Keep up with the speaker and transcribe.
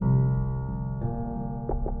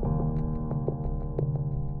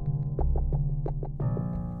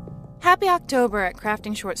Happy October at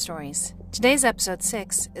Crafting Short Stories. Today's episode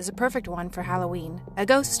 6 is a perfect one for Halloween, a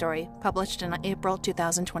ghost story published in April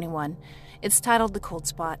 2021. It's titled The Cold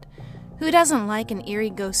Spot. Who doesn't like an eerie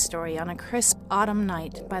ghost story on a crisp autumn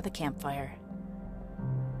night by the campfire?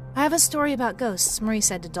 I have a story about ghosts, Marie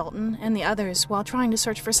said to Dalton and the others while trying to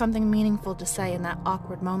search for something meaningful to say in that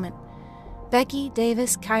awkward moment. Becky,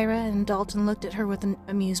 Davis, Kyra, and Dalton looked at her with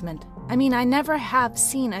amusement. I mean, I never have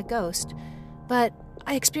seen a ghost, but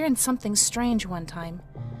I experienced something strange one time,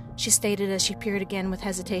 she stated as she peered again with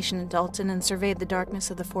hesitation at Dalton and surveyed the darkness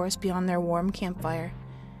of the forest beyond their warm campfire.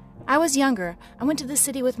 I was younger. I went to the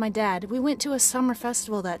city with my dad. We went to a summer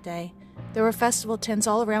festival that day. There were festival tents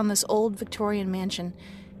all around this old Victorian mansion.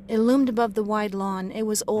 It loomed above the wide lawn. It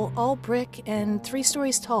was all brick and 3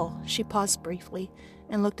 stories tall. She paused briefly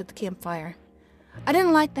and looked at the campfire. I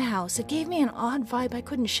didn't like the house. It gave me an odd vibe I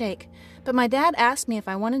couldn't shake. But my dad asked me if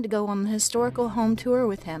I wanted to go on the historical home tour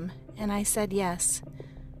with him, and I said yes.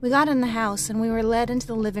 We got in the house, and we were led into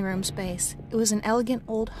the living room space. It was an elegant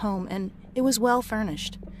old home, and it was well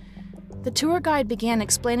furnished. The tour guide began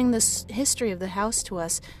explaining the history of the house to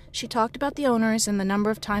us. She talked about the owners and the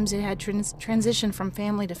number of times it had transitioned from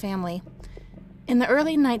family to family. In the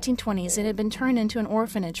early 1920s, it had been turned into an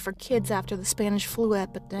orphanage for kids after the Spanish flu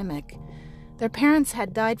epidemic. Their parents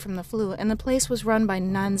had died from the flu, and the place was run by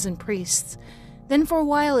nuns and priests. Then for a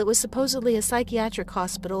while it was supposedly a psychiatric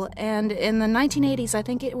hospital, and in the 1980s I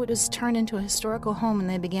think it was turned into a historical home and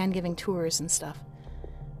they began giving tours and stuff.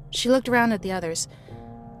 She looked around at the others.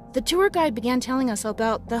 The tour guide began telling us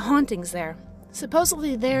about the hauntings there.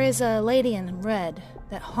 Supposedly there is a lady in red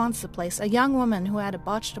that haunts the place, a young woman who had a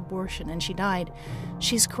botched abortion and she died.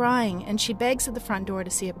 She's crying and she begs at the front door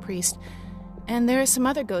to see a priest. And there are some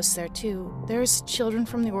other ghosts there, too. There's children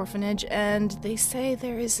from the orphanage, and they say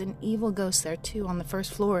there is an evil ghost there, too, on the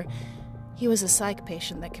first floor. He was a psych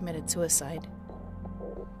patient that committed suicide.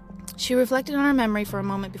 She reflected on her memory for a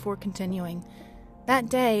moment before continuing. That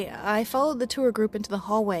day, I followed the tour group into the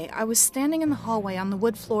hallway. I was standing in the hallway on the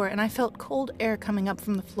wood floor, and I felt cold air coming up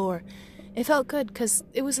from the floor. It felt good, because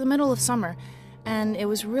it was the middle of summer, and it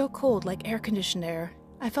was real cold, like air-conditioned air.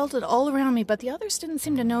 I felt it all around me, but the others didn't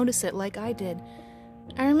seem to notice it like I did.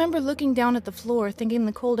 I remember looking down at the floor, thinking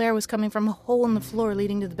the cold air was coming from a hole in the floor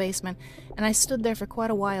leading to the basement, and I stood there for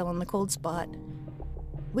quite a while on the cold spot.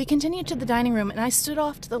 We continued to the dining room, and I stood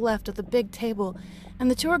off to the left of the big table,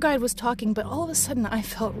 and the tour guide was talking, but all of a sudden I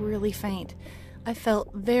felt really faint. I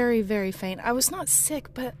felt very, very faint. I was not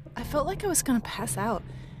sick, but I felt like I was going to pass out.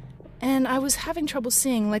 And I was having trouble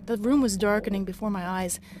seeing, like the room was darkening before my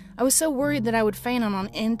eyes. I was so worried that I would faint on an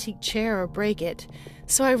antique chair or break it.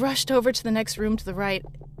 So I rushed over to the next room to the right.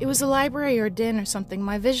 It was a library or a den or something.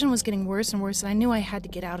 My vision was getting worse and worse, and I knew I had to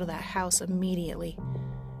get out of that house immediately.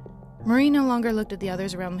 Marie no longer looked at the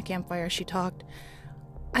others around the campfire as she talked.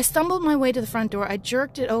 I stumbled my way to the front door. I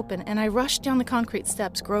jerked it open, and I rushed down the concrete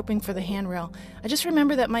steps, groping for the handrail. I just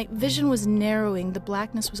remember that my vision was narrowing. The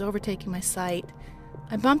blackness was overtaking my sight.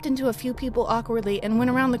 I bumped into a few people awkwardly and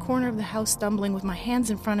went around the corner of the house stumbling with my hands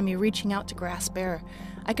in front of me reaching out to grasp air.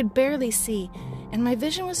 I could barely see, and my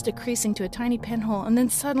vision was decreasing to a tiny pinhole, and then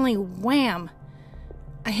suddenly, wham!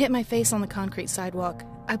 I hit my face on the concrete sidewalk.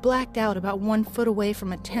 I blacked out about 1 foot away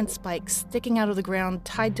from a tent spike sticking out of the ground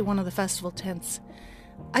tied to one of the festival tents.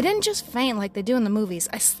 I didn't just faint like they do in the movies.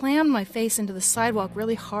 I slammed my face into the sidewalk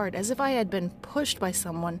really hard, as if I had been pushed by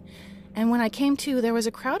someone. And when I came to, there was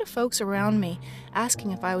a crowd of folks around me,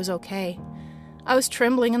 asking if I was okay. I was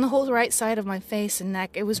trembling, and the whole right side of my face and neck,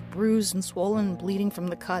 it was bruised and swollen and bleeding from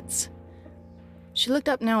the cuts. She looked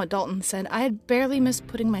up now at Dalton and said, I had barely missed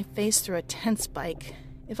putting my face through a tent spike.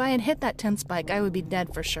 If I had hit that tent spike, I would be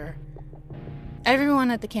dead for sure.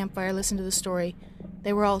 Everyone at the campfire listened to the story.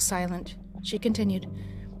 They were all silent. She continued,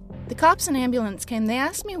 The cops and ambulance came. They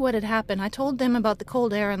asked me what had happened. I told them about the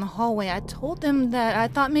cold air in the hallway. I told them that I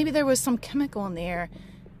thought maybe there was some chemical in the air,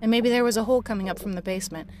 and maybe there was a hole coming up from the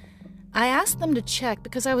basement. I asked them to check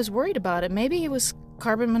because I was worried about it. Maybe it was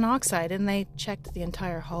carbon monoxide, and they checked the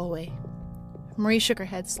entire hallway. Marie shook her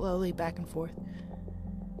head slowly back and forth.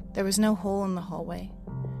 There was no hole in the hallway.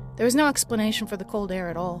 There was no explanation for the cold air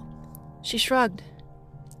at all. She shrugged.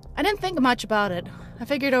 I didn't think much about it. I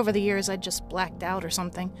figured over the years I'd just blacked out or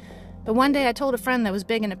something. But one day I told a friend that was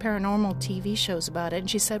big into paranormal TV shows about it, and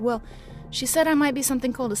she said I might be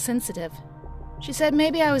something called a sensitive. She said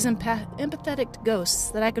maybe I was empathetic to ghosts,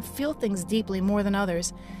 that I could feel things deeply more than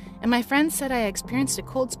others. And my friend said I experienced a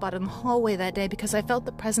cold spot in the hallway that day because I felt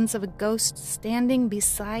the presence of a ghost standing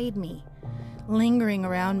beside me, lingering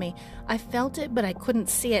around me. I felt it, but I couldn't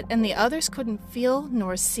see it, and the others couldn't feel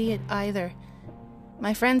nor see it either.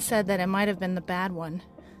 My friend said that it might have been the bad one.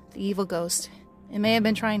 the evil ghost. It may have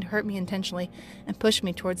been trying to hurt me intentionally and push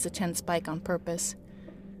me towards the tent spike on purpose.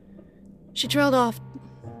 She trailed off.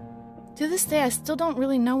 To this day, I still don't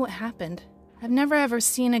really know what happened. I've never ever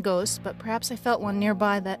seen a ghost, but perhaps I felt one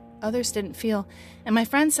nearby that others didn't feel, and my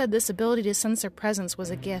friend said this ability to sense their presence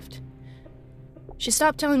was a gift. She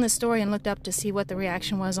stopped telling the story and looked up to see what the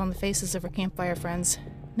reaction was on the faces of her campfire friends.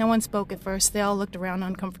 No one spoke at first. They all looked around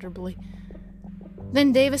uncomfortably.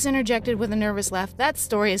 Then Davis interjected with a nervous laugh. That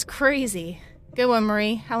story is crazy. Good one,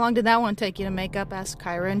 Marie. How long did that one take you to make up? Asked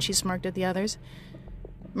Kyra, and she smirked at the others.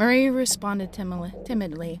 Marie responded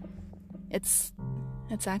timidly. It's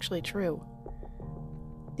actually true.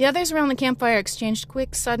 The others around the campfire exchanged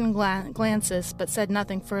quick, sudden glances, but said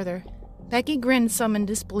nothing further. Becky grinned some in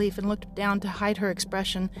disbelief and looked down to hide her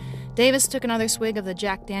expression. Davis took another swig of the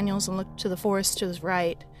Jack Daniels and looked to the forest to his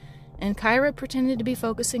right, and Kyra pretended to be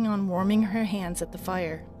focusing on warming her hands at the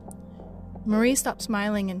fire. Marie stopped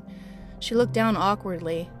smiling, and she looked down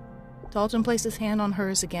awkwardly. Dalton placed his hand on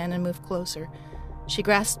hers again and moved closer. She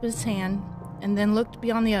grasped his hand, and then looked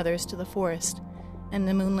beyond the others to the forest and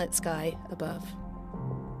the moonlit sky above.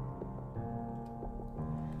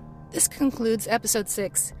 This concludes episode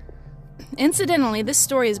 6. Incidentally, this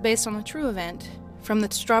story is based on a true event from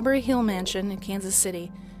the Strawberry Hill Mansion in Kansas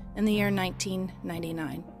City in the year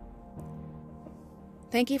 1999.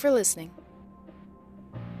 Thank you for listening.